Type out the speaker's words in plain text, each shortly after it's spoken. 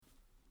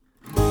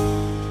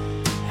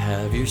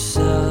Have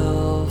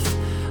yourself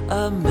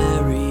a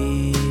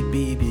merry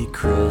BB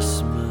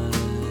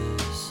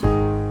Christmas.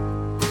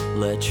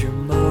 Let your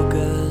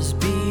mochas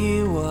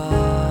be white.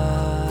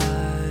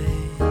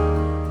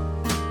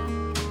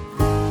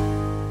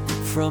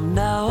 From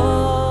now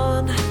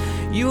on,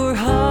 your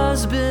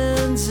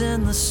husband's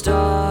in the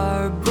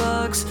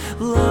Starbucks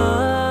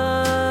line.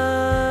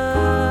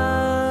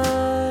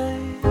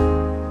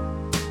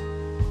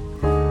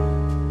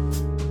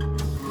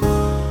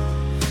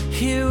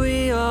 Here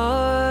we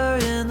are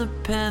in the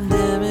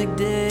pandemic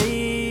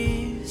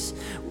days,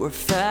 where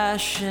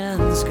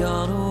fashion's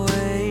gone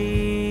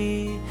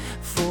away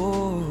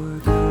for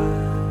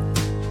good.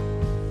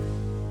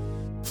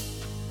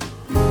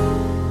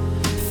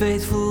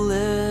 Faithful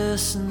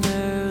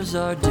listeners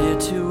are dear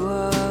to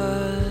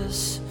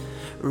us.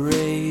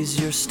 Raise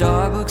your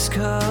Starbucks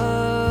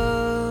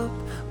cup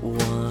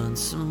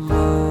once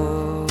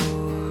more.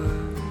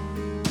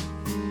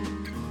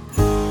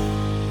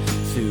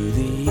 Through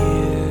the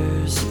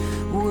years,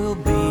 we'll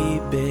be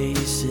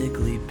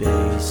basically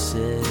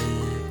basic,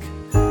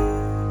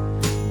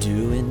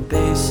 doing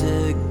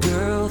basic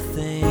girl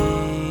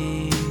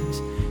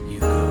things. You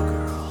go,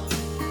 girl.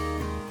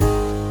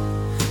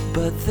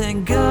 But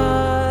thank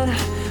God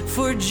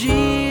for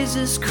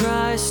Jesus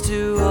Christ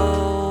who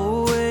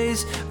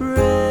always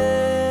reigns.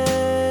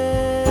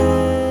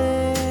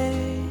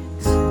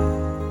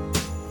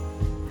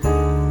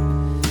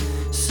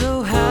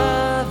 So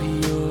have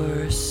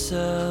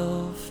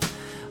yourself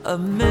a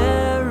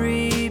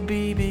merry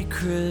BB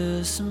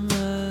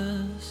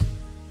Christmas.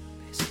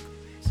 Basic.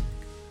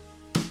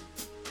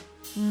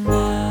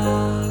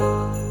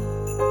 Now.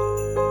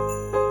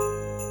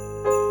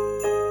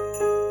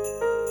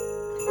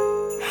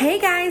 Hey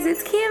guys,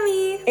 it's Cammie.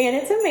 And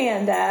it's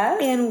Amanda.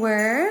 And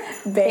we're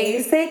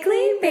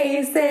Basically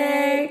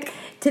Basic.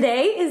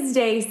 Today is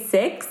day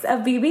 6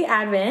 of BB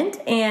Advent,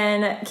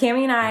 and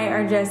Cammie and I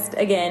are just,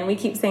 again, we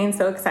keep saying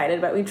so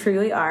excited, but we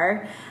truly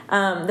are.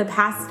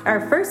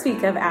 Our first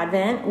week of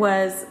Advent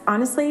was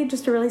honestly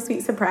just a really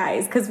sweet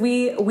surprise, because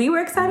we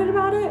were excited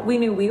about it. We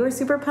knew we were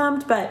super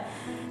pumped, but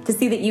to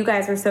see that you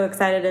guys were so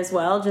excited as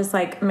well just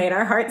like made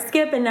our hearts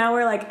skip, and now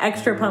we're like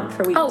extra pumped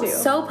for week 2. Oh,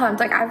 so pumped.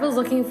 Like, I was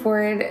looking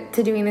forward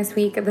to doing this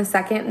week, the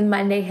second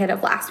Monday hit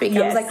of last week.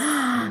 Yes. I was like,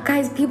 oh,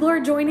 guys, people are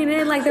joining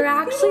in. Like, they're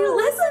actually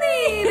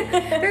listening.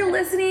 They're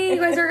listening.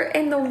 You guys are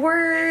in the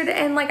Word.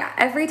 And like,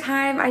 every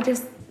time I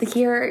just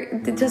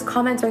hear just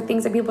comments or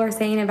things that people are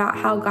saying about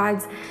how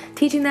God's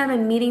teaching them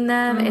and meeting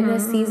them in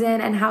this season,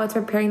 and how it's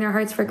preparing their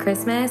hearts for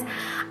Christmas.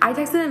 I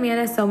texted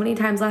Amanda so many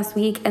times last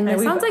week, and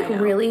this sounds like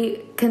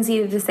really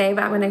conceited to say,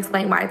 but I'm going to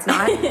explain why it's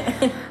not.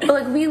 But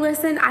like,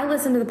 I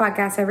listened to the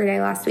podcast every day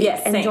last week,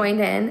 and same. joined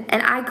in,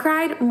 and I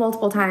cried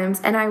multiple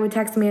times, and I would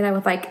text Amanda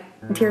with like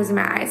tears in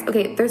my eyes.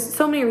 Okay, there's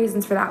so many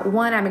reasons for that.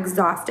 One, I'm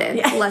exhausted.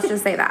 Yeah. Let's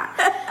just say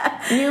that.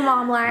 New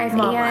mom life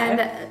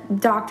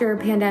and doctor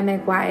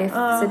pandemic wife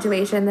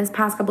situation this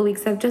past couple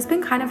weeks have just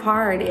been kind of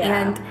hard.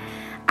 Yeah. And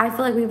I feel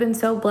like we've been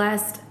so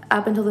blessed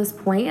up until this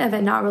point of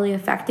it not really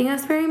affecting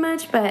us very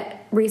much, but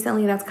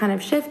recently that's kind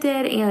of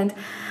shifted. And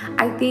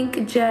I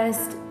think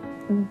just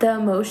the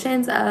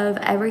emotions of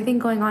everything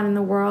going on in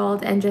the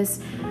world, and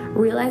just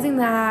realizing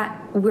that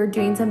we're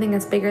doing something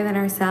that's bigger than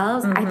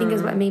ourselves, I think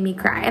is what made me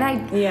cry. And I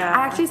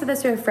actually said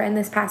this to a friend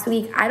this past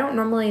week. I don't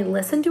normally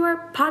listen to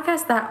our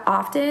podcast that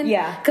often,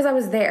 because I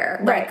was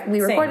there. Like, we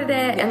recorded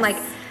it, and like,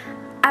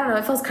 I don't know,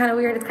 it feels kind of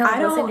weird. It's kind of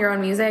like listening to your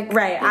own music.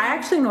 Right. I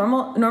actually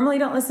normally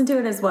don't listen to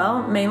it as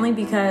well, mainly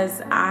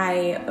because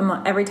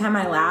every time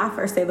I laugh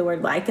or say the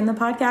word like in the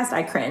podcast,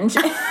 I cringe.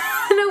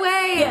 No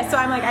way. Yeah, so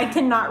I'm like, I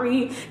cannot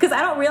because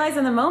I don't realize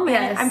in the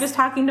moment, I'm just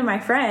talking to my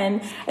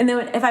friend, and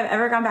then if I've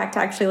ever gone back to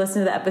actually listen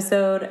to the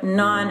episode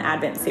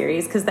non-Advent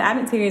series, because the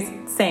Advent series,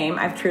 same,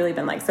 I've truly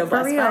been like so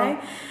blessed by.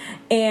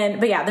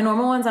 But yeah, the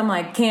normal ones, I'm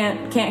like,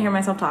 can't hear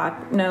myself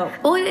talk. No.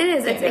 Well, it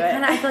is. I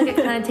feel like it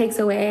kind of takes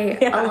away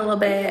a little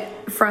bit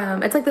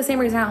from. It's like the same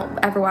reason I don't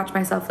ever watch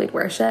myself lead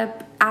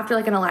worship after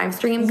like in a live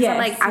stream. Yes, I'm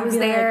like, I was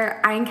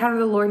there. I encountered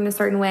the Lord in a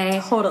certain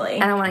way. Totally.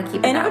 And I want to keep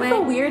it that way. And it would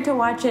feel weird to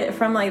watch it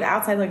from like the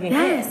outside looking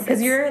in,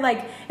 because you're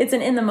like, it's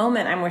in the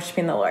moment I'm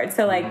worshiping the Lord.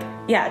 So like,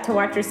 to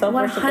watch yourself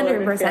worship the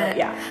Lord.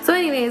 100%. So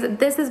anyways,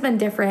 this has been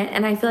different,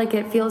 and I feel like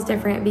it feels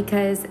different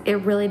because it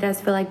really does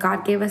feel like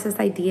God gave us this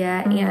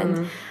idea,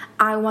 and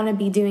I want to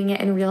be doing it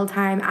in real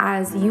time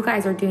as you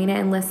guys are doing it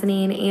and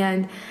listening,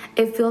 and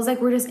it feels like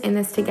we're just in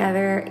this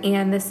together,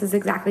 and this is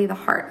exactly the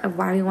heart of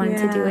why we wanted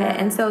to do it.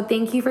 And so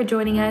thank you for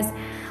joining us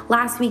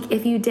last week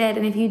if you did,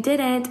 and if you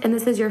didn't, and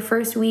this is your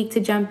first week to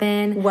jump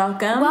in,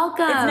 welcome.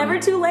 It's never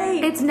too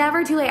late. It's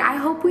never too late. I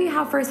hope we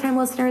have first-time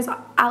listeners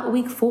out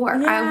week 4.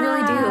 I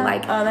really do.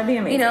 Like, oh, that'd be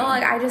amazing. You know,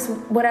 like, I just,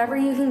 whatever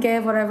you can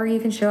give, whatever you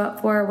can show up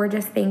for, we're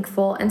just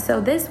thankful. And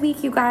so this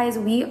week, you guys,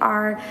 we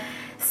are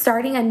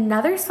starting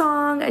another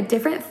song, a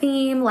different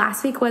theme.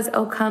 Last week was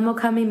O Come,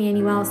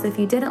 Emmanuel. So if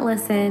you didn't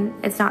listen,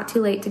 it's not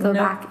too late to go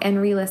back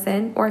and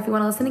re-listen, or if you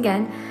want to listen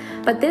again.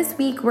 But this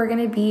week, we're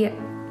going to be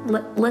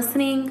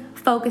listening,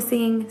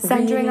 focusing,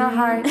 centering our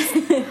hearts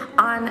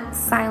on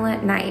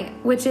Silent Night,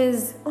 which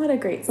is What a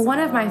great song. one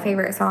of my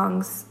favorite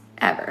songs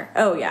ever.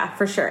 Oh yeah,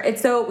 for sure.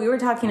 We were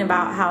talking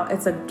about how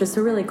it's just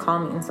a really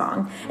calming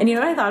song. And you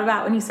know what I thought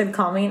about when you said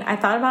calming? I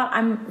thought about,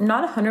 I'm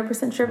not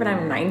 100% sure, but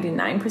I'm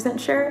 99%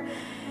 sure.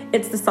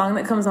 It's the song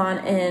that comes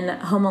on in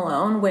Home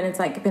Alone when it's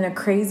like been a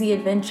crazy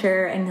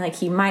adventure and like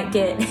he might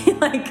get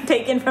like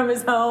taken from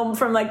his home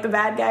from like the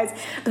bad guys.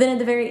 But then at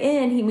the very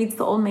end, he meets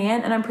the old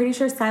man, and I'm pretty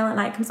sure Silent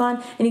Night comes on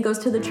and he goes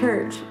to the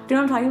church. Do you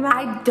know what I'm talking about?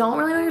 I don't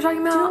really know what you're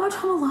talking about. Do you not watch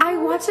Home Alone? I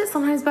watch it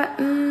sometimes, but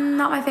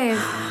not my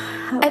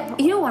fave. And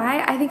you know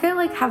why? I think I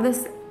like have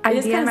this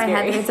idea in my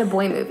head that it's a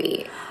boy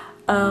movie.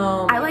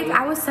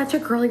 I was such a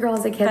girly girl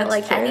as a kid that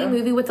like true. any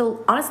movie with the,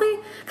 honestly,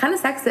 kind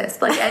of sexist,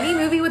 but like any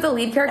movie with the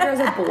lead character as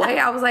a boy,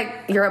 I was like,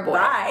 you're a boy.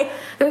 Bye.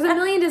 There's a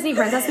million Disney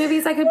princess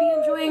movies I could be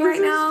enjoying right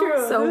now.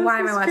 True. So why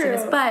am I watching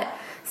this? But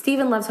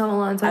Steven loves Home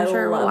Alone, so I'm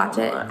sure we'll watch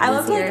it. I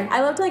love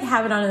to like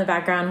have it on in the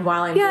background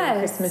while I'm doing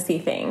Christmassy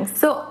things.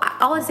 So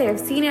all I say, I've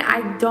seen it.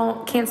 I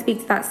can't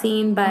speak to that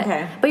scene, but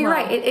you're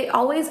right. It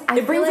always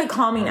it brings a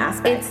calming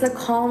aspect. It's the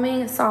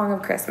calming song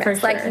of Christmas. For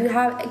sure. Like you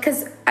have,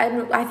 because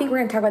I think we're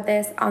gonna talk about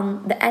this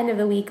on the end of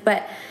the week,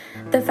 but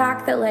the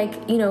fact that like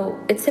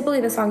it's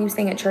typically the song you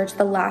sing at church,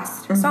 the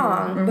last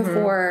song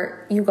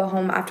before you go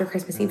home after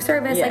Christmas Eve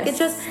service. Yes.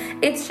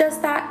 Like it's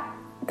just that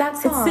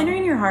song. It's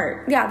centering your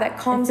heart. Yeah, that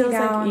calms you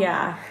down.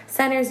 Like,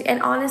 centers.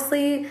 And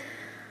honestly,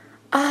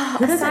 a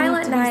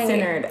Silent Night.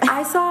 Centered?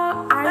 I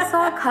saw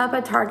a cup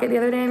at Target the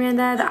other day,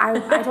 Amanda. That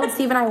I told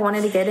Steven I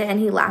wanted to get it, and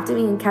he laughed at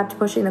me and kept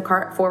pushing the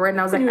cart forward. And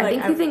I was like, I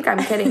think you think I'm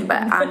kidding,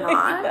 but I'm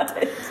not.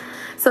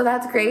 So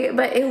that's great.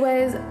 But it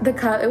was the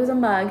cup. It was a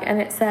mug, and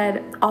it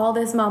said, "All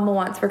this Mama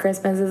wants for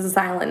Christmas is a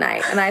Silent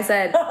Night." And I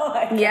said,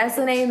 yes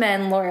and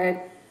amen, Lord.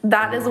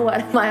 That is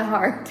what my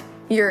heart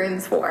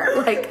yearns for.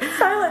 Like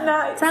Silent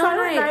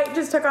Night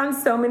just took on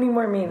so many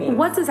more meanings.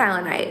 What's a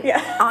Silent Night?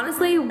 Yeah.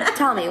 Honestly,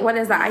 tell me, what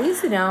is that? I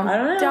used to know.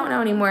 I don't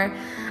know Anymore.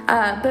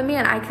 But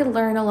man, I could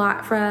learn a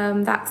lot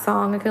from that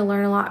song. I could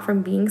learn a lot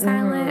from being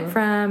silent,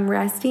 from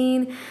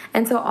resting.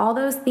 And so all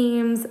those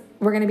themes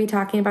we're going to be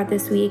talking about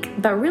this week.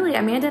 But really,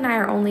 Amanda and I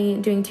are only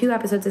doing 2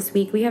 episodes this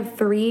week. We have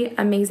 3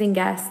 amazing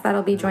guests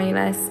that'll be joining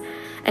us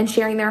and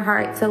sharing their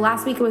heart. So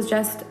last week it was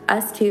just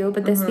us 2,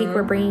 but this week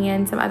we're bringing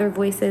in some other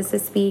voices to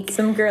speak.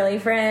 Some girly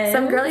friends.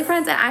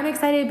 And I'm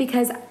excited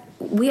because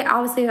we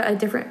obviously have a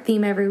different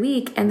theme every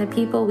week, and the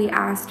people we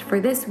asked for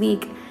this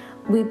week,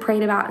 we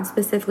prayed about and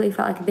specifically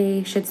felt like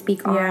they should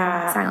speak on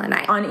Silent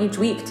Night. On each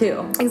week,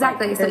 too.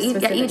 Exactly. Like, so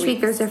each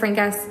week there's different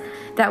guests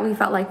that we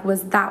felt like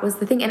was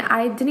the thing. And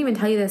I didn't even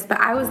tell you this, but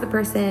I was the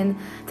person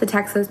to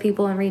text those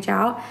people and reach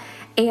out.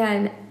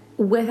 And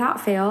without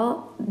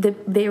fail,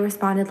 they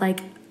responded like,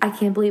 I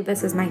can't believe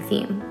this is my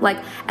theme.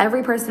 Like,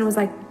 every person was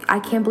like, I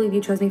can't believe you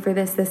chose me for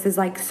this. This is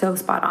like so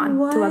spot on to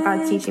what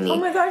God's teaching me. Oh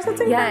my gosh,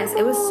 that's incredible. Yes,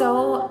 it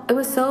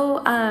was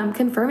so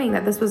confirming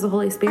that this was the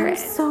Holy Spirit. I'm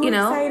so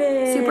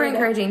excited. Super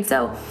encouraging.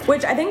 So,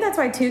 which I think that's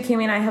why too,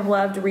 Kimmy and I have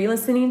loved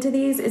re-listening to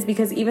these, is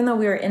because even though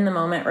we were in the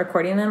moment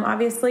recording them,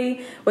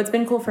 obviously, what's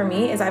been cool for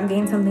me is I've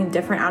gained something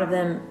different out of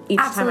them each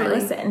time I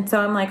listen. So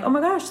I'm like, oh my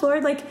gosh,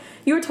 Lord, like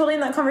you were totally in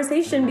that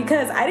conversation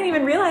because I didn't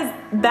even realize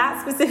that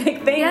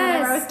specific thing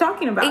whenever I was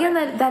talking about it.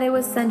 And that it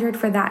was centered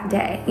for that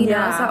day. You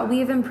know, so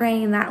we've been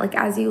praying that like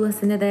as you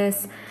listen to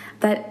this,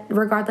 that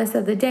regardless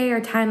of the day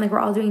or time, like we're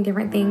all doing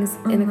different things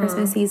in the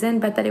Christmas season,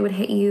 but that it would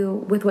hit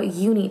you with what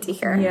you need to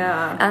hear.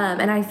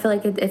 And I feel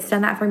like it's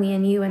done that for me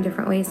and you in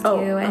different ways too.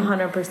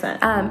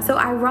 100%. So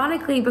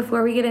ironically,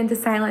 before we get into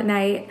Silent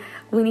Night,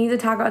 we need to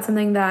talk about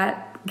something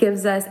that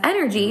gives us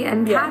energy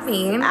and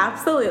caffeine.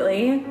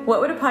 Absolutely. What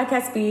would a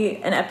podcast be,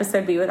 an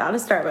episode be without a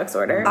Starbucks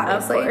order?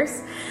 Obviously. Of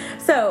course.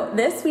 So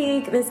this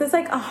week, this is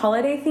like a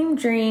holiday themed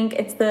drink.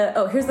 It's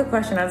here's the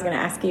question I was going to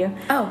ask you.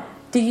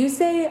 Do you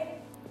say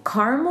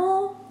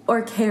caramel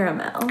or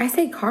caramel? I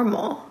say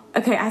caramel.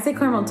 Okay, I say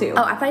caramel too.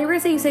 I thought you were going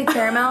to say you say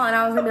caramel, and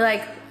I was going to be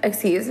like,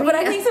 excuse me? But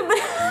I think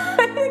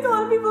I think a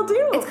lot of people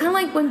do. It's kind of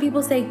like when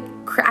people say,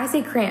 I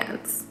say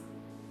crayons.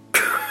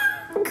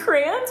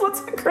 Crayons?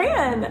 What's a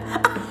crayon?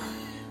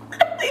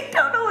 I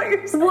don't know what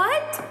you're saying.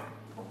 What?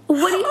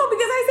 What do you... Oh,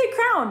 because I say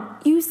crown.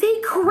 You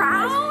say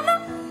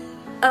crown?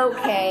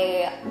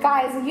 Okay.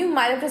 Guys, you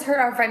might have just heard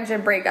our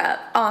friendship break up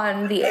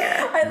on the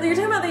air. You're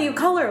talking about that you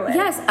color with.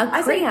 Yes,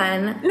 a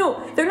crayon.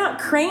 No, they're not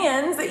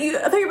crayons. I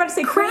thought you were about to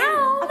say crown.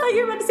 I thought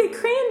you were about to say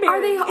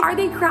cranberry.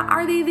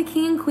 Are they the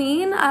king and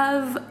queen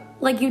of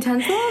like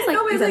utensils? Like,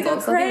 no, it's like a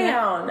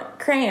crayon.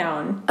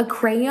 Crayon. A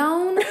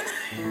crayon?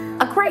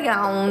 A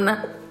crayon.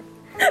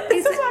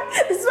 This is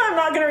why I'm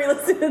not going to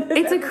re-listen to this.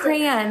 It's a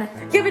crayon.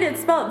 Yeah, but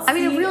it's spelled I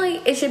mean,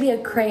 it should be a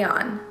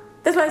crayon.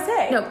 That's what I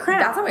say. No, crown.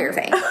 That's not what you're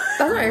saying. That's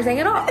not what you're saying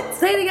at all.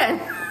 Say it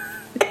again.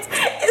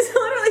 It's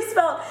literally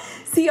spelled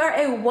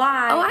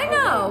C-R-A-Y. Oh, I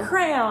know.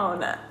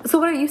 Crown. So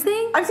what are you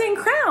saying? I'm saying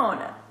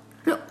crown.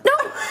 No.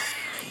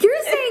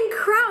 You're saying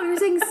crown. You're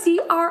saying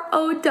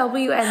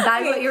C-R-O-W-N.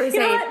 That's what you were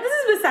saying. You know what? This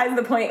is besides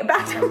the point.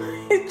 Back to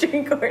my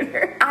drink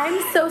order.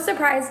 I'm so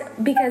surprised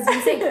because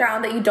you say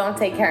Crown that you don't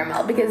say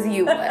caramel because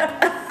you would.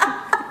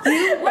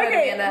 You would,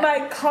 Okay, Amanda.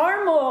 my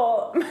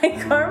caramel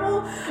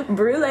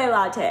brulee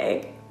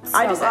latte.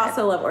 I just good.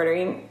 also love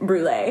ordering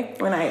brulee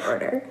when I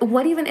order.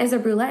 What even is a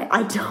brulee?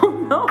 I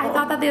don't know. I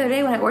thought that the other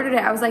day when I ordered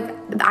it. I was like,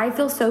 I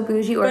feel so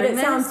bougie but ordering it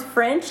this. sounds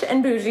French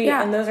and bougie,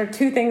 Yeah. and those are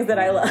two things that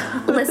I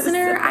love.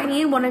 Listener, I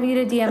need one of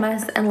you to DM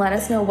us and let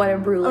us know what a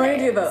brulee I'm gonna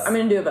do a is. vote. I'm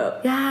gonna do a vote.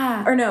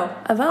 Yeah. Or no,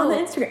 A vote. on the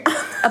Instagram.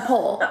 A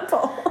poll. A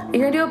poll.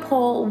 You're gonna do a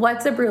poll.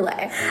 What's a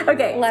brulee?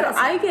 Okay, Let so us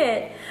know. I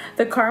get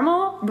the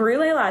caramel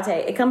brulee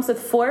latte. It comes with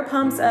 4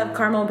 pumps of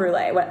caramel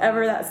brulee,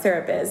 whatever that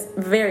syrup is.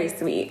 Very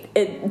sweet.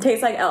 It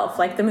tastes like Elf,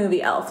 like the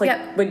movie Elf, like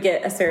Yep. would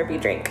get a syrupy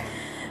drink.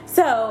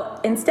 So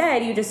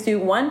instead, you just do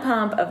 1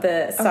 pump of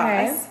the sauce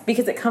Okay.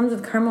 because it comes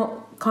with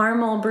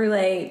caramel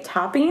brulee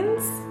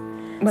toppings.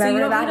 Whatever you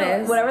don't that need a-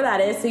 is. Whatever that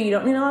is. So you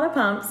don't need a lot of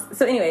pumps.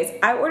 So, anyways,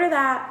 I order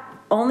that.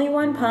 Only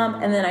 1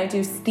 pump, and then I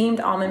do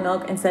steamed almond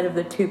milk instead of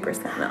the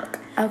 2% milk.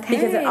 Okay.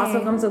 Because it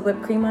also comes with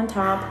whipped cream on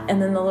top,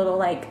 and then the little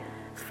like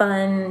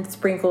fun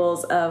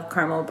sprinkles of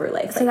caramel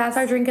brulee. So that's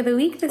our drink of the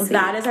week this week.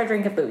 That is our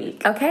drink of the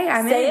week. Okay,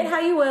 I'm Say in. it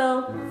how you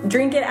will,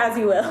 drink it as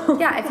you will.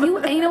 Yeah, if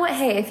you know what?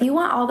 Hey, if you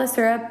want all the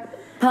syrup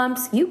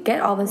pumps, you get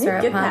all the you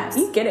syrup get pumps.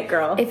 that. You get it,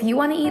 girl. If you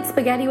want to eat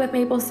spaghetti with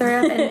maple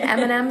syrup and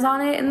M&Ms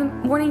on it in the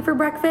morning for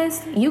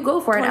breakfast, you go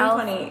for it,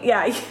 Elf. 2020,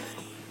 yeah.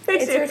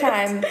 It's your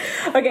time.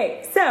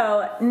 Okay,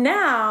 so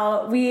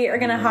now we are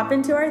gonna hop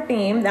into our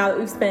theme. Now that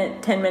we've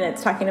spent 10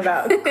 minutes talking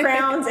about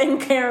crowns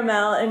and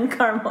caramel and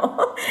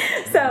caramel,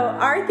 so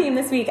our theme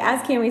this week,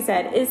 as Cami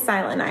said, is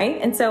Silent Night,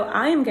 and so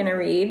I am gonna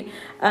read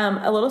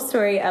a little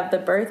story of the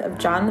birth of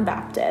John the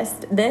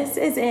Baptist. This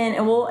is in,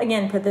 and we'll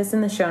again put this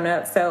in the show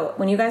notes. So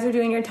when you guys are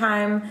doing your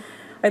time,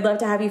 I'd love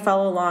to have you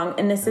follow along.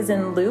 And this is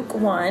in Luke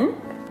 1.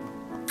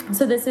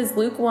 So this is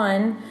Luke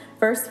 1,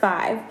 verse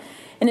 5.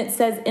 And it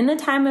says, in the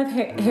time of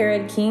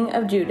Herod, king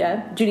of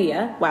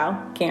Judea,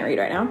 wow, can't read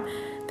right now,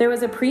 there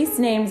was a priest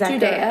named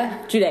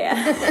Zachariah. Judea.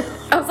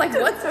 I was like,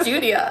 what's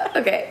Judea?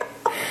 Okay.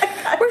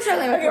 We're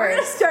struggling with Okay, we're words.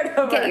 gonna start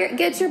over.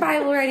 Get your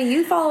Bible ready.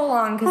 You follow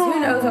along because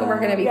who knows what we're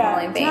going to be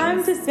calling things.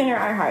 Time to center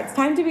our hearts.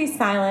 Time to be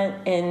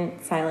silent in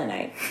Silent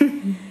Night.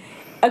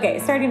 Okay,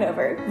 starting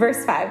over.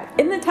 Verse 5.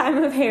 In the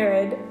time of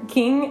Herod,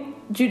 king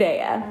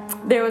Judea,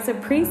 there was a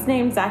priest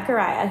named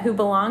Zachariah who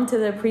belonged to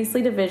the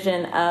priestly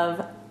division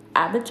of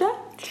Abijah?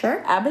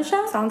 Sure.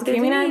 Abijah? Sounds good to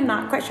I'm me.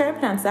 not quite sure how to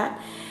pronounce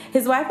that.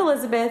 His wife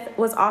Elizabeth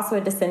was also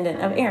a descendant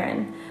of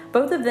Aaron.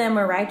 Both of them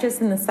were righteous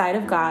in the sight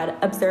of God,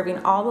 observing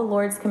all the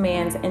Lord's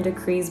commands and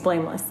decrees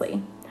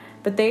blamelessly.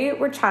 But they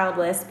were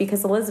childless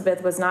because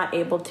Elizabeth was not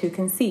able to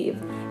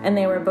conceive, and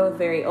they were both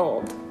very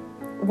old.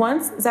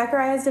 Once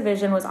Zechariah's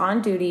division was on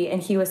duty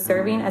and he was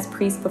serving as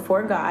priest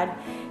before God,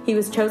 he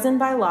was chosen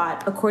by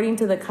lot, according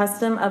to the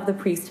custom of the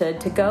priesthood,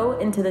 to go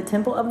into the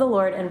temple of the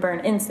Lord and burn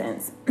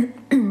incense.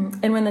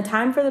 And when the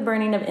time for the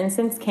burning of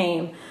incense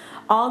came,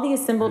 all the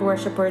assembled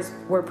worshipers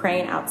were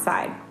praying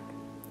outside.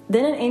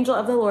 Then an angel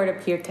of the Lord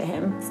appeared to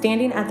him,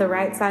 standing at the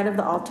right side of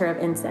the altar of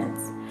incense.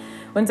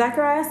 When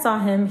Zechariah saw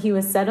him, he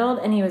was settled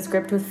and he was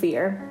gripped with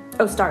fear.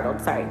 Oh, startled,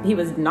 sorry. He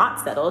was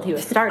not settled, he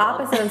was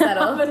startled. Opposite of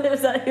settled.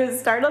 But he was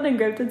startled and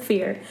gripped with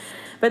fear.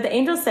 But the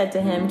angel said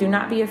to him, do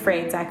not be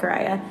afraid,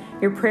 Zechariah.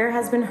 Your prayer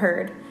has been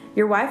heard.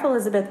 Your wife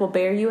Elizabeth will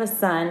bear you a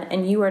son,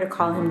 and you are to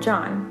call him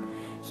John.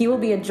 He will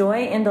be a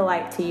joy and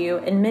delight to you,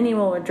 and many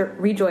will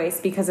rejoice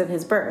because of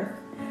his birth.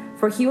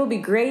 For he will be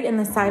great in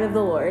the sight of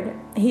the Lord.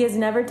 He is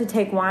never to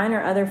take wine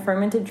or other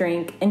fermented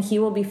drink, and he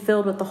will be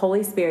filled with the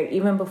Holy Spirit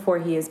even before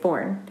he is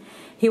born.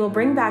 He will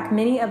bring back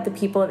many of the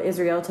people of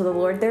Israel to the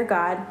Lord their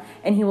God,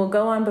 and he will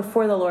go on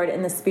before the Lord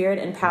in the spirit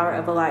and power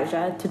of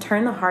Elijah, to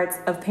turn the hearts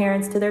of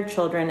parents to their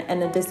children and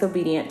the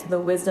disobedient to the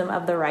wisdom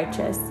of the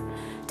righteous,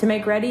 to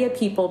make ready a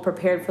people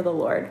prepared for the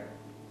Lord.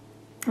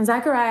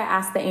 Zechariah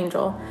asked the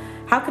angel,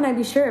 how can I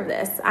be sure of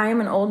this? I am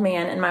an old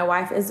man, and my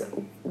wife is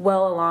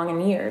well along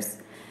in years.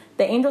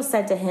 The angel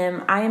said to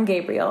him, I am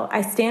Gabriel.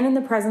 I stand in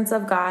the presence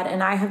of God,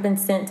 and I have been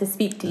sent to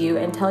speak to you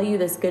and tell you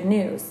this good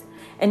news.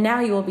 And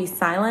now you will be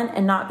silent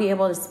and not be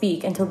able to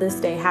speak until this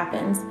day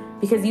happens,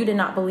 because you did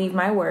not believe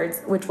my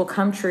words, which will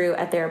come true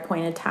at their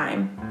appointed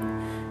time.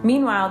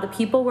 Meanwhile, the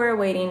people were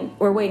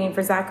waiting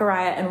for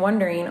Zechariah and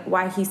wondering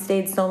why he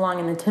stayed so long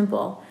in the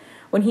temple.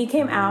 When he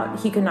came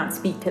out, he could not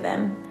speak to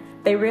them.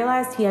 They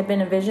realized he had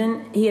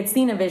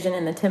seen a vision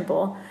in the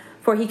temple,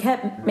 for he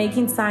kept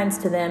making signs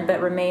to them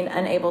but remained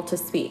unable to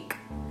speak.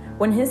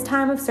 When his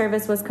time of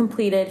service was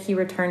completed, he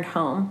returned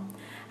home.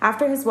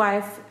 After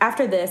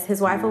this, his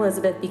wife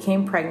Elizabeth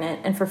became pregnant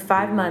and for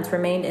 5 months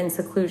remained in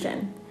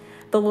seclusion.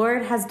 The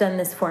Lord has done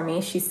this for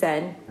me, she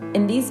said.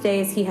 In these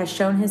days he has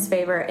shown his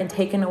favor and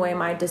taken away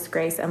my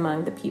disgrace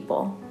among the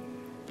people.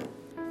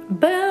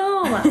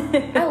 Boom!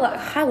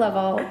 I love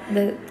all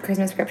the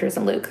Christmas scriptures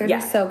in Luke. They're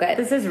just so good.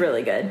 This is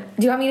really good.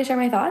 Do you want me to share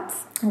my thoughts?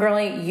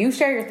 Girlie, you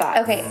share your thoughts.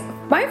 Okay,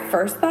 my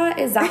first thought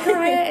is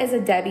Zechariah is a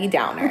Debbie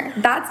Downer.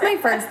 That's my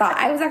first thought.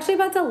 I was actually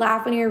about to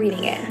laugh when you were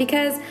reading it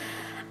because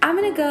I'm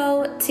going to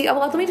go to,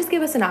 well, let me just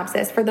give a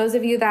synopsis for those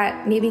of you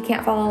that maybe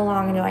can't follow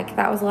along and you're like,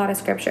 that was a lot of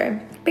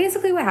scripture.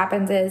 Basically what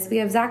happens is we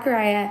have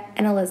Zachariah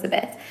and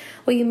Elizabeth.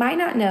 What you might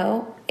not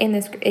know in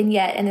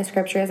the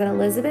scripture is that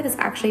Elizabeth is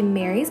actually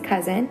Mary's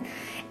cousin.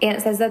 And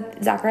it says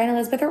that Zachariah and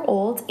Elizabeth are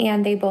old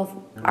and they both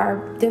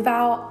are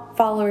devout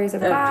followers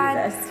of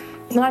God. Jesus.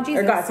 Not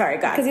Jesus. Or God, sorry,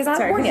 God. Because he's not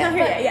born yet.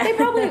 But they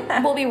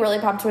probably will be really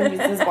pumped when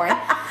Jesus is born.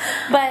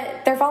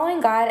 But they're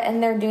following God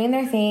and they're doing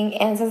their thing.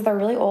 And it says they're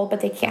really old, but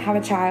they can't have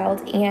a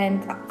child.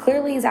 And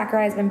clearly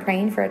Zachariah has been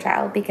praying for a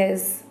child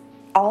because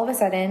all of a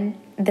sudden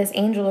this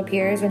angel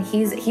appears when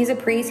he's a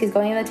priest. He's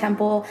going in the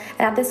temple.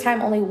 And at this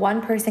time, only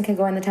one person can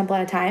go in the temple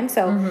at a time.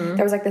 So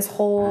there was like this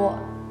whole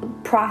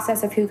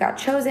process of who got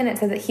chosen. It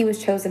says that he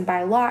was chosen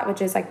by lot,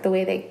 which is like the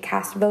way they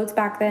cast votes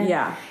back then.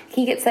 Yeah.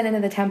 He gets sent into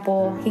the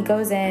temple. He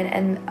goes in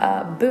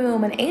and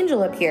boom, an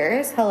angel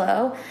appears.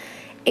 Hello.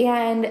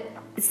 And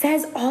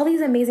says all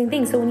these amazing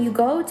things. So when you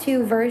go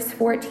to verse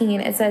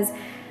 14, it says,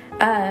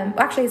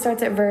 actually it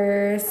starts at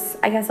verse,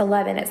 I guess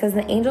 11. It says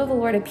the angel of the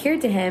Lord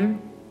appeared to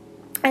him.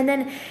 And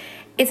then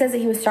it says that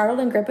he was startled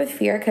and gripped with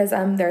fear because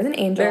there's an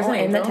angel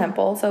in the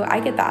temple. So I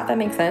get that. That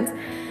makes sense.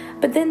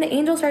 But then the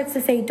angel starts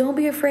to say, don't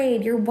be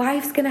afraid. Your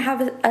wife's going to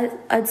have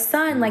a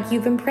son like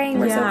you've been praying.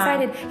 We're so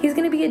excited. He's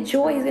going to be a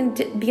joy. He's going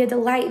to be a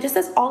delight. Just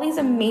says all these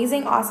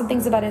amazing, awesome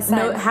things about his son.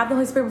 No, have the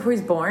Holy Spirit before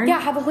he's born?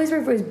 Yeah, have the Holy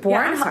Spirit before he's born.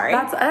 Yeah, I'm sorry.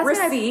 That's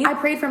I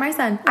prayed for my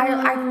son.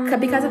 I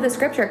because of the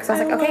scripture. Because I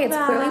was like, okay, it's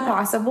clearly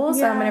possible.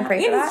 So I'm going to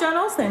pray for that. It's John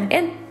Olsen.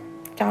 And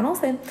John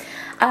Olsen.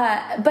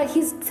 But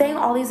he's saying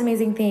all these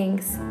amazing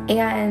things.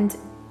 And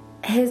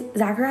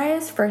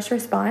Zachariah's first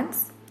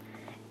response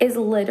is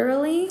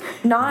literally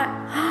not,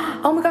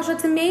 oh my gosh,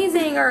 that's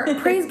amazing, or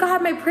praise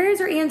God, my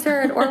prayers are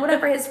answered, or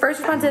whatever. His first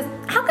response is,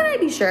 how can I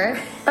be sure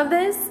of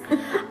this?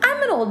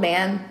 I'm an old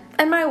man,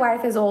 and my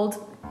wife is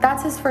old.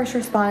 That's his first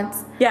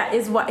response. Yeah,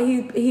 is what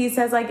he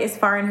says, like, is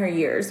far in her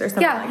years or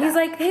something like that. Yeah, he's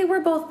like, hey,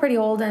 we're both pretty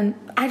old, and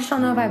I just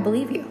don't know if I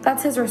believe you.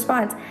 That's his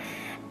response.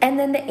 And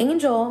then the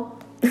angel,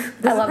 I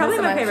love probably this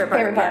so my much.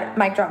 favorite part. Yeah.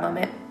 Mic drop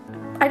moment.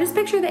 I just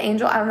picture the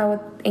angel. I don't know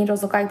what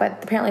angels look like,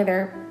 but apparently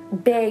they're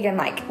big and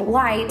like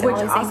light. Which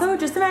also,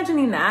 just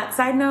imagining that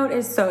side note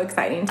is so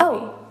exciting to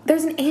me.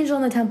 There's an angel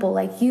in the temple.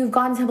 Like you've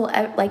gone to temple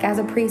like as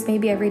a priest,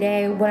 maybe every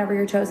day, whenever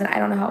you're chosen. I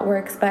don't know how it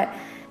works, but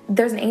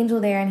there's an angel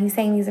there and he's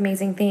saying these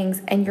amazing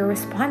things. And your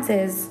response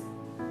is,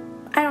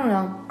 I don't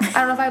know. I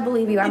don't know if I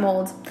believe you. I'm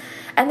old.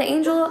 And the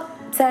angel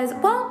says,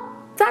 well,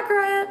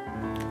 Zachariah,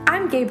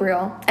 I'm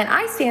Gabriel and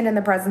I stand in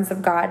the presence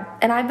of God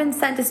and I've been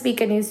sent to speak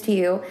good news to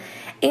you.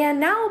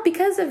 And now,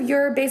 because of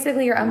your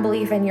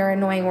unbelief and your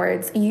annoying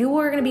words, you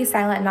are going to be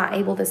silent and not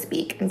able to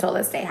speak until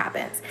this day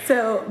happens.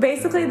 So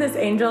basically, this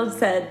angel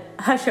said,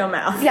 hush your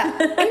mouth. Yeah.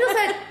 Angel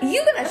said,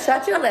 you going to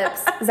shut your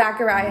lips,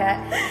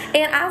 Zachariah.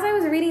 And as I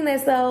was reading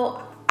this,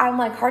 though, I'm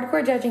like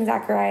hardcore judging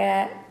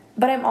Zachariah,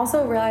 but I'm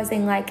also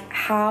realizing like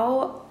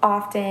how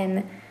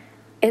often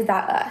is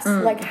that us?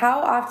 Like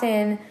how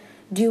often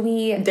do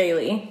we...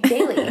 Daily.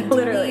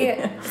 Literally.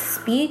 Do we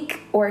speak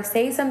or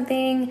say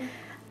something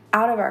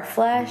out of our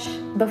flesh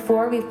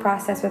before we've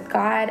processed with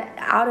God,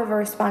 out of a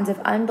response of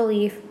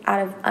unbelief,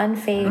 out of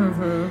unfaith.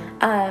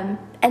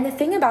 And the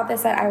thing about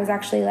this that I was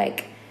actually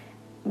like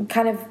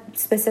kind of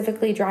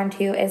specifically drawn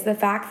to is the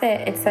fact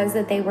that it says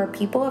that they were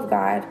people of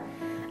God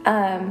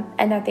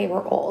and that they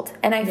were old.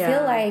 And I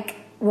feel like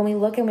when we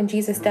look and when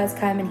Jesus does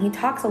come and he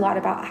talks a lot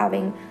about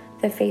having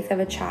the faith of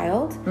a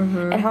child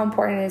and how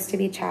important it is to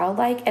be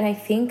childlike. And I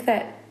think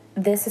that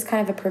this is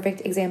kind of a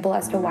perfect example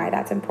as to why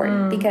that's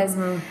important because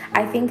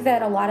I think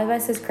that a lot of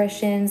us as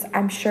Christians,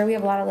 I'm sure we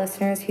have a lot of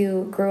listeners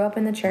who grew up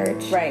in the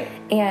church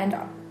and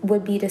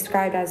would be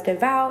described as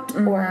devout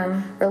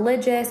or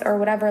religious or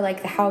whatever,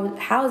 like how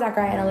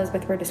Zachariah and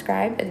Elizabeth were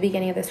described at the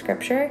beginning of the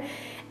scripture.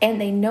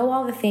 And they know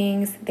all the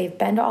things. They've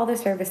been to all the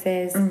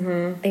services.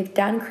 They've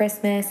done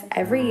Christmas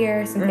every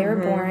year since they were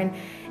born.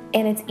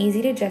 And it's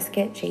easy to just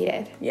get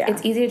jaded. Yeah.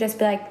 It's easy to just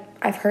be like,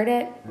 I've heard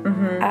it.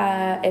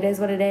 It is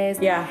what it is.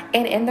 Yeah.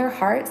 And in their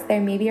hearts, they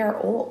maybe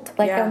are old.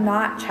 Like they're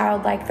not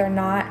childlike. They're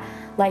not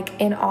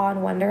like in awe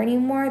and wonder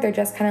anymore. They're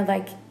just kind of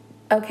like,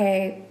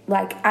 okay,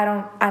 like I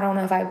don't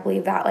know if I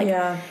believe that. Like,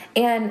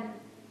 and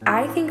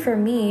I think for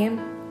me,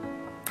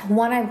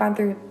 one, I've gone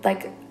through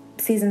like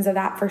seasons of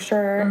that for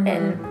sure,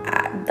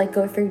 and like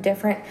go through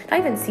different,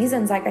 not even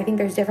seasons. Like I think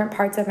there's different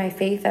parts of my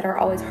faith that are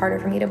always harder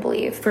for me to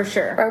believe. For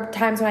sure. Or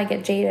times when I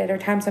get jaded, or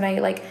times when I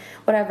like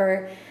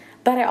whatever.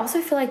 But I also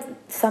feel like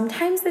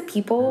sometimes the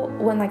people,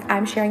 when like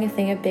I'm sharing a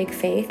thing of big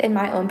faith in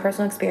my own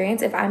personal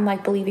experience, if I'm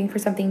like believing for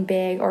something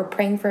big or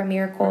praying for a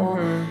miracle,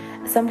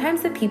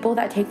 sometimes the people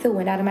that take the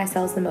wind out of my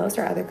sails the most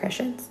are other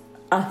Christians.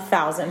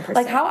 1,000%.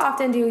 Like how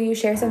often do you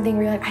share something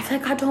where you're like, I feel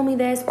like God told me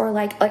this, or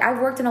like I've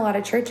worked in a lot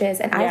of churches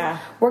and I've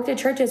worked at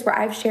churches where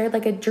I've shared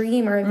like a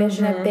dream or a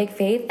vision of big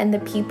faith, and the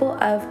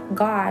people of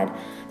God,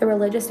 the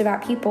religious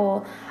devout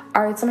people,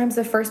 are sometimes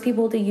the first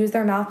people to use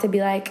their mouth to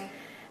be like,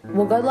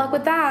 well, good luck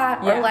with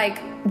that. Or like,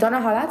 don't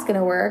know how that's going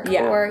to work.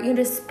 Or, you know,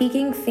 just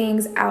speaking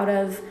things out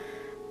of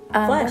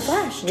their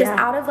flesh. Just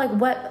out of like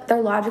what they're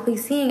logically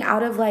seeing,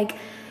 out of like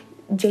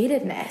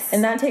jadedness.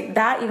 And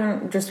that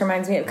even just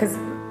reminds me, because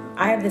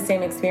I have the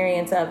same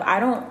experience of,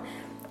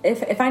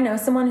 if I know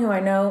someone who I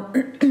know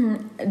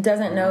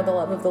doesn't know the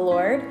love of the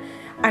Lord,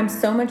 I'm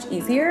so much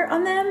easier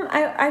on them.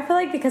 I feel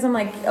like, because I'm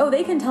like, oh,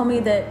 they can tell me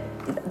that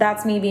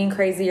that's me being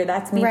crazy, or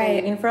that's me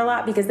believing for a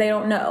lot, because they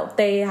don't know.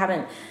 They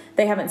haven't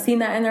seen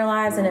that in their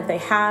lives, and if they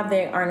have,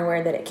 they aren't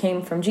aware that it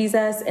came from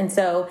Jesus. And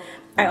so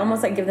I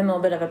almost like give them a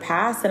little bit of a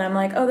pass, and I'm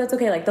like, oh, that's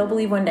okay. Like, they'll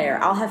believe one day, or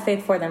I'll have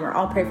faith for them, or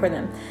I'll pray for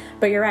them.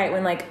 But you're right,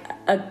 when like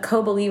a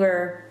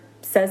co-believer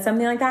says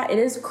something like that, it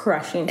is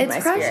crushing to my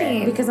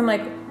spirit, because I'm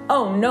like,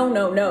 oh,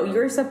 no,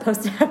 you're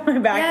supposed to have my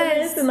back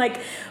in this, and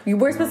like,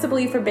 we're supposed to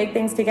believe for big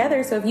things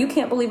together. So if you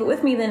can't believe it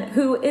with me, then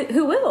who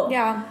will?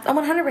 Yeah,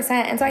 100%.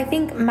 And so I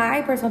think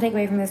my personal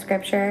takeaway from the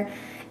scripture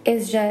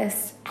is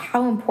just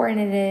how important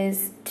it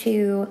is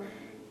to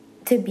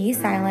be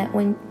silent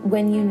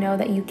when you know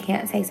that you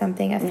can't say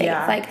something of faith.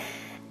 Like,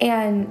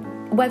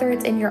 and whether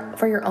it's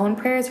for your own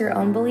prayers, your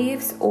own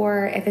beliefs,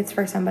 or if it's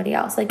for somebody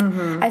else. Like,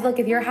 I feel like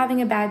if you're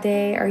having a bad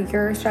day, or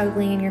you're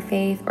struggling in your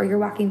faith, or you're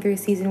walking through a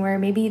season where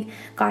maybe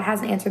God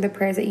hasn't answered the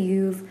prayers that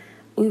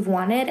we've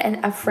wanted,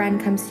 and a friend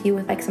comes to you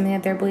with like something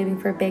that they're believing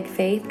for big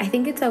faith, I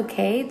think it's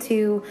okay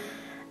to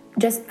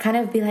just kind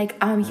of be like,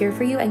 I'm here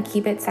for you, and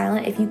keep it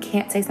silent if you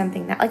can't say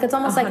something that, like, it's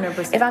almost like,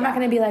 if I'm not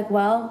going to be like,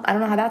 well, I don't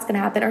know how that's going to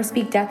happen, or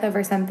speak death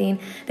over something,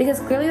 because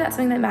clearly that's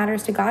something that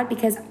matters to God.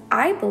 Because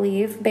I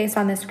believe, based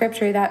on this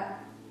scripture,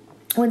 that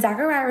when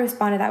Zechariah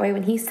responded that way,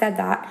 when he said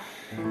that,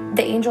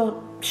 the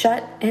angel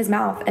shut his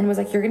mouth and was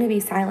like, you're going to be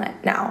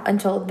silent now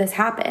until this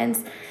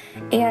happens.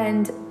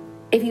 And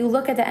if you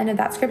look at the end of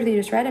that scripture that you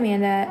just read,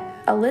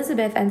 Amanda,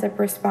 Elizabeth ends up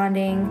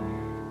responding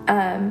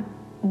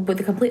with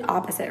the complete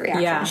opposite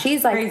reaction. Yeah,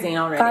 she's like, praising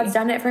already. God's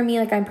done it for me,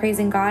 like, I'm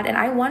praising God. And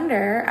I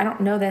wonder, I don't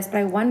know this, but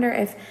I wonder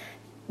if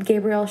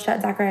Gabriel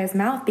shut Zechariah's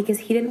mouth because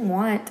he didn't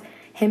want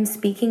him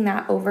speaking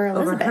that over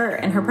Elizabeth. Over her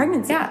and her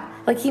pregnancy. Yeah.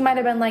 Like, he might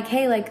have been like,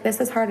 hey, like,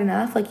 this is hard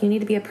enough. Like, you need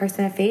to be a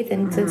person of faith.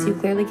 And since you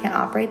clearly can't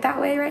operate that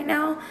way right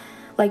now,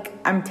 like,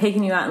 I'm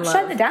taking you out in love.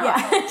 Shutting it down.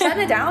 Yeah.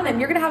 Shutting it down, and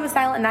you're going to have a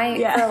silent night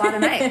for a lot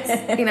of nights,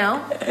 you know?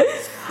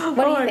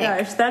 What do you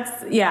think?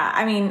 Gosh,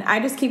 I mean, I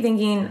just keep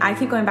thinking, I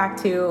keep going back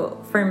to,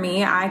 for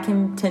me, I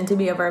can tend to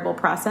be a verbal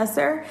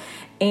processor.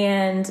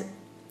 And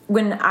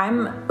when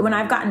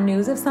I've gotten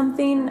news of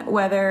something,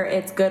 whether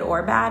it's good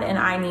or bad, and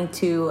I need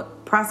to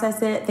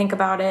process it, think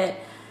about it,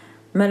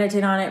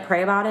 meditate on it,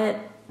 pray about it,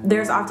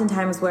 there's often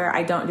times where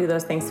I don't do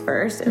those things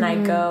first, and I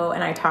go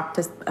and I talk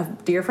to a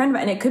dear friend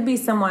about it. And it could be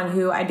someone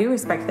who I do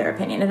respect their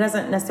opinion. It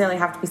doesn't necessarily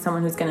have to be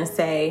someone who's going to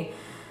say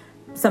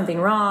something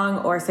wrong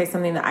or say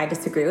something that I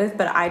disagree with,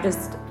 but I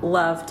just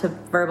love to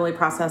verbally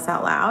process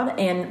out loud.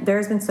 And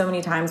there's been so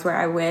many times where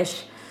I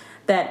wish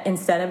that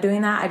instead of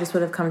doing that, I just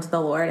would have come to the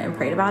Lord and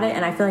prayed about it.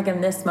 And I feel like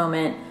in this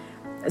moment,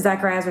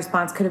 Zechariah's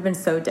response could have been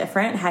so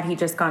different had he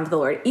just gone to the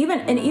Lord.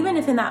 Even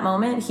if in that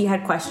moment he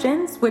had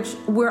questions, which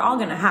we're all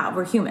going to have,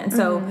 we're human.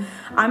 So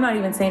I'm not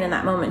even saying in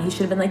that moment he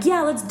should have been like,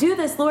 yeah, let's do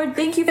this, Lord.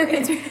 Thank you for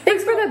answering.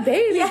 Thanks for the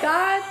baby,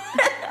 God.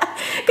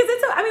 Because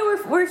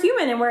we're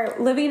human, and we're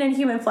living in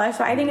human flesh.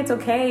 So I think it's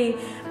okay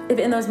if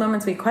in those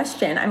moments we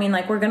question. I mean,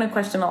 like, we're going to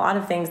question a lot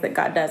of things that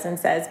God does and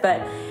says,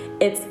 but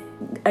it's,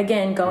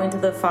 again, going to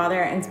the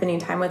Father and spending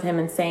time with him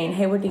and saying,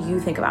 hey, what do you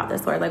think about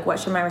this, Lord? Like, what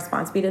should my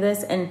response be to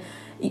this? And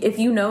if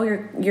you know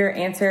your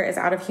answer is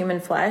out of human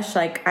flesh,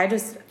 like,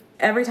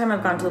 every time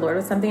I've gone to the Lord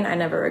with something, I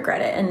never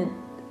regret it.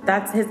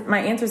 And my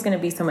answer is going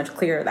to be so much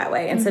clearer that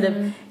way. Instead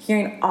of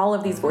hearing all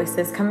of these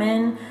voices come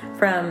in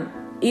from,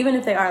 even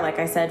if they are, like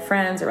I said,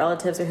 friends or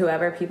relatives or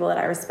whoever, people that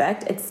I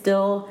respect, it's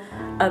still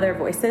other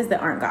voices that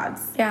aren't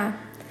God's. Yeah.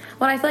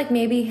 Well, I feel like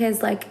maybe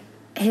his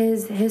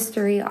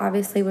history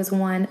obviously was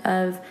one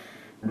of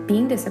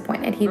being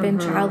disappointed. He'd been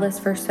childless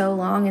for so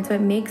long, and so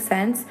it makes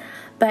sense.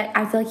 But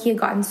I feel like he had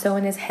gotten so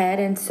in his head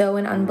and so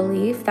in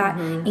unbelief that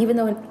even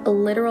though a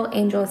literal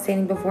angel is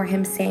standing before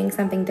him saying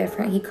something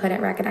different, he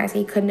couldn't recognize it.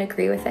 He couldn't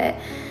agree with it.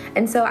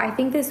 And so I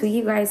think this week,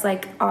 you guys,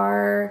 like,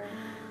 our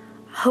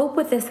hope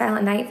with this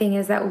silent night thing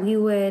is that we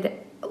would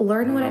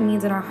learn what it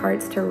means in our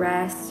hearts to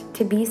rest,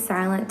 to be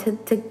silent,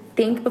 to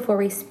think before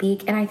we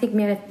speak. And I think,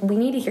 man, we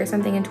need to hear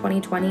something in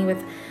 2020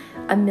 with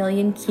a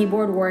million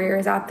keyboard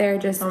warriors out there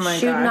just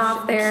shooting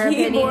off their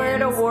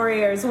keyboard opinions.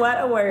 Warriors, what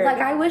a word. Like,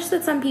 I wish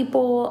that some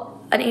people,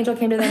 an angel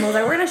came to them and was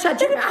like, we're going to shut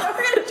your mouth.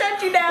 We're going to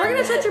shut you down. We're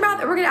going to shut your mouth.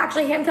 We're going to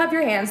actually handcuff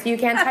your hands so you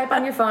can't type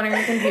on your phone or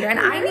your computer. And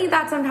I need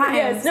that sometimes.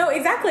 Yes, no,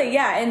 exactly,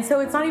 yeah. And so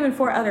it's not even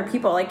for other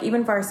people. Like,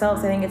 even for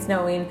ourselves, I think it's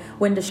knowing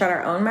when to shut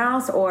our own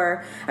mouths.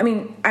 Or, I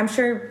mean, I'm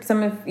sure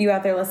some of you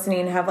out there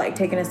listening have, like,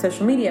 taken a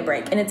social media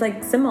break. And it's,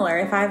 like, similar.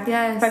 If I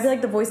feel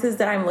like the voices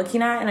that I'm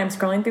looking at and I'm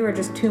scrolling through are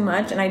just too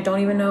much, and I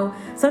don't even know,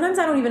 sometimes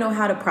I don't even know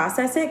how to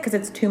process it because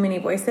it's too many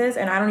voices,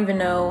 and I don't even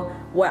know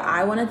what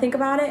I want to think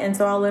about it. And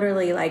so I'll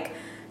literally, like,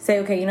 say,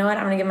 okay, you know what?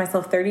 I'm going to give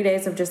myself 30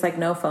 days of just, like,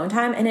 no phone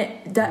time. And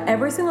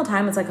every single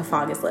time it's like a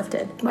fog is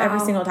lifted. Wow. Every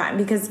single time.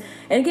 Because,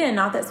 and again,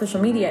 not that social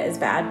media is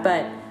bad,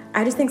 but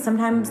I just think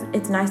sometimes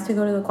it's nice to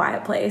go to the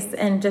quiet place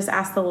and just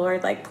ask the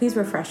Lord, like, please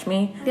refresh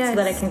me so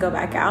that I can go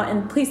back out,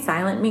 and please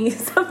silent me.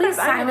 Please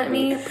silent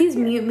me. Please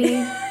mute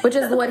me, which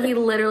is what he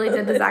literally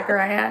did to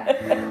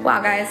Zachariah.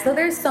 Wow, guys. So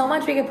there's so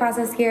much we could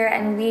process here,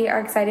 and we are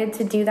excited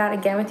to do that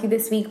again with you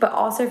this week, but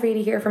also for you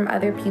to hear from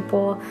other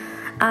people.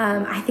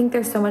 I think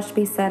there's so much to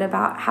be said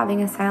about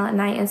having a silent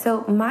night. And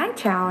so my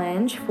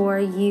challenge for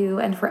you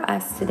and for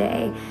us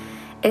today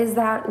is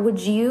that would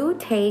you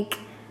take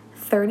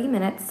 30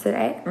 minutes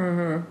today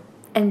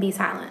and be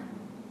silent?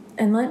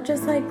 And let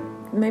just like,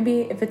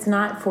 maybe if it's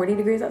not 40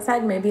 degrees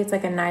outside, maybe it's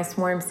like a nice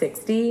warm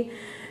 60.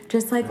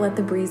 Just like let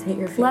the breeze hit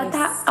your face.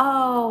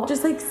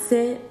 Just like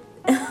sit.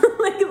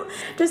 Like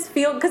just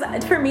feel,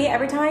 because for me,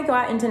 every time I go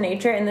out into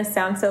nature, and this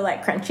sounds so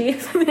like crunchy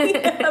for me,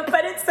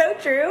 but it's so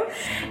true,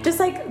 just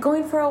like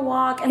going for a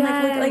walk, and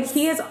like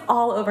he is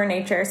all over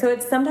nature. So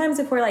it's sometimes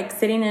if we're like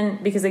sitting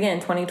in, because again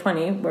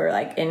 2020 we're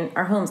like in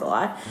our homes a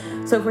lot,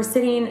 so if we're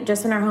sitting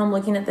just in our home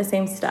looking at the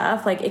same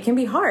stuff, like it can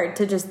be hard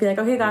to just be like,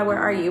 okay God, where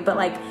are you? But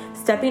like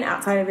stepping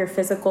outside of your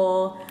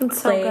physical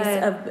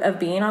place of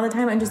being all the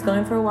time, and just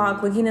going for a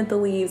walk, looking at the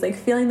leaves, like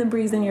feeling the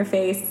breeze in your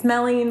face,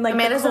 smelling like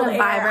Amanda's the cold in a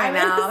vibe right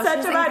now.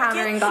 Such about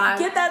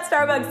get that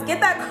Starbucks, get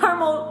that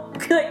caramel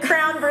like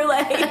crown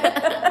brulee.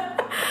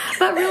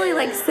 But really,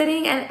 like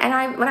sitting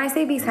and when I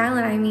say be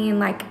silent, I mean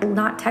like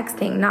not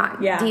texting, not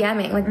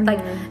DMing,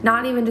 like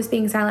not even just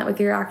being silent with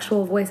your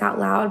actual voice out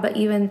loud, but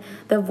even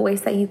the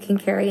voice that you can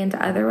carry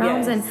into other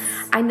realms. And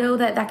I know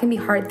that can be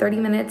hard. 30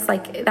 minutes,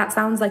 like that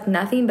sounds like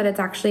nothing, but it's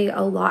actually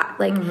a lot.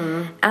 Like,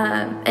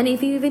 and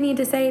if you even need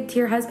to say to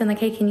your husband, like,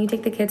 hey, can you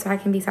take the kids so I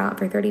can be silent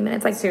for 30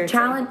 minutes? Like,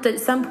 challenge at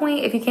some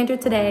point, if you can't do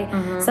it today,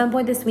 some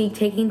point this week,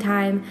 taking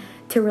time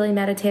to really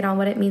meditate on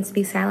what it means to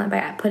be silent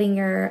by putting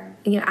your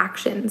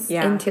actions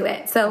into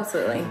it. So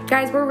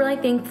guys, we're really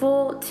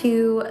thankful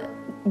to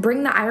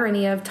bring the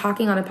irony of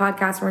talking on a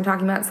podcast when we're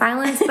talking about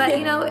silence, but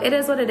it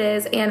is what it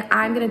is, and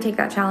I'm going to take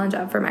that challenge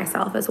up for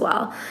myself as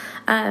well.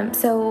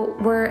 So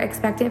we're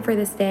expectant for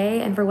this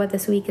day and for what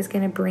this week is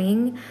going to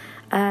bring.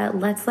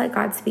 Let's let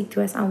God speak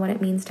to us on what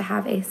it means to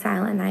have a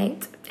silent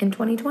night in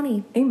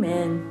 2020.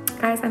 Amen.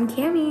 Guys, I'm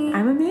Cammie.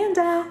 I'm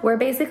Amanda. We're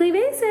basically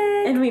basic.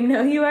 And we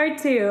know you are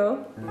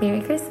too.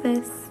 Merry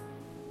Christmas.